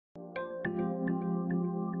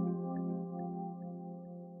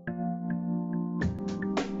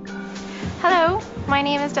My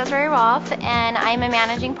name is Desiree Rolfe, and I'm a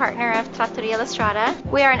managing partner of Trattoria La Strada.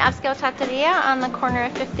 We are an upscale trattoria on the corner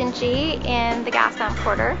of 5th and G in the Gaslamp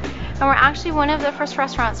Quarter. And we're actually one of the first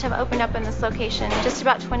restaurants to have opened up in this location just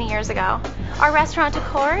about 20 years ago. Our restaurant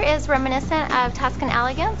decor is reminiscent of Tuscan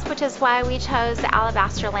elegance, which is why we chose the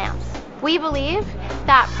alabaster lamps. We believe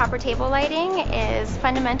that proper table lighting is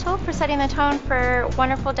fundamental for setting the tone for a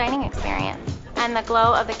wonderful dining experience. And the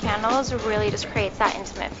glow of the candles really just creates that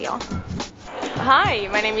intimate feel. Hi,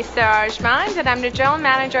 my name is Sarah Arjmand, and I'm the General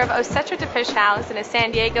Manager of Osetra de Fish House in the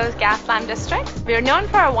San Diego's Gaslamp District. We are known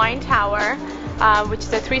for our wine tower, which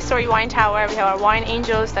is a 3-story wine tower. We have our wine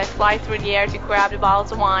angels that fly through the air to grab the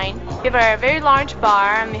bottles of wine. We have a very large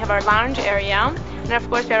bar, and we have our lounge area. And of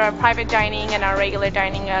course, we have our private dining and our regular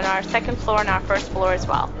dining on our second floor and our first floor as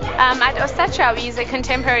well. At Osetra, we use a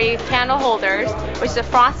contemporary candle holders, which is a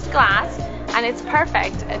frosted glass, and it's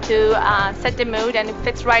perfect to set the mood, and it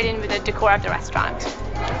fits right in with the decor of the restaurant.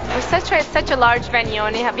 Osetra is such a large venue,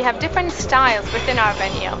 and we have different styles within our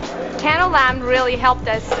venue. Candle lamp really helped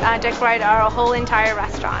us decorate our whole entire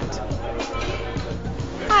restaurant.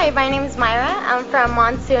 Hi, my name is Myra. I'm from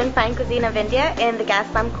Monsoon Fine Cuisine of India in the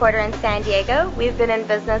Gaslamp Quarter in San Diego. We've been in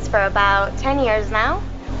business for about 10 years now.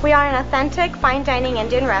 We are an authentic fine dining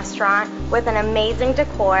Indian restaurant with an amazing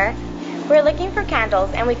decor. We're looking for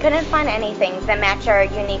candles, and we couldn't find anything that matched our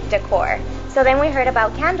unique decor. So then we heard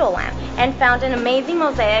about Candle Lamp and found an amazing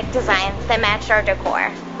mosaic design that matched our decor.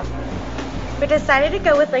 We decided to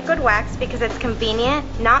go with liquid wax because it's convenient,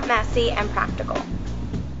 not messy, and practical.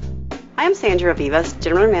 I'm Sandra Vivas,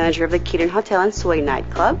 General Manager of the Keaton Hotel and Sway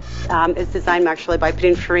Nightclub. It's designed actually by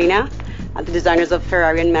Pininfarina, the designers of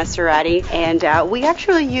Ferrari and Maserati, and we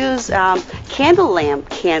actually use candle lamp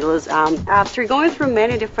candles. After going through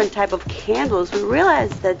many different type of candles, we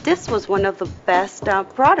realized that this was one of the best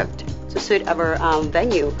product to suit our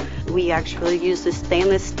venue. We actually use the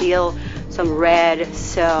stainless steel, some red,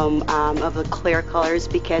 some of the clear colors,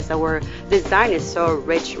 because our design is so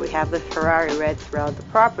rich. We have the Ferrari red throughout the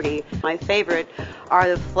property. My favorite are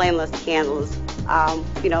the flameless candles.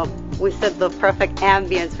 We set the perfect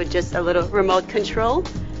ambience with just a little remote control.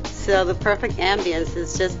 So the perfect ambience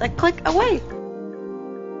is just a click away.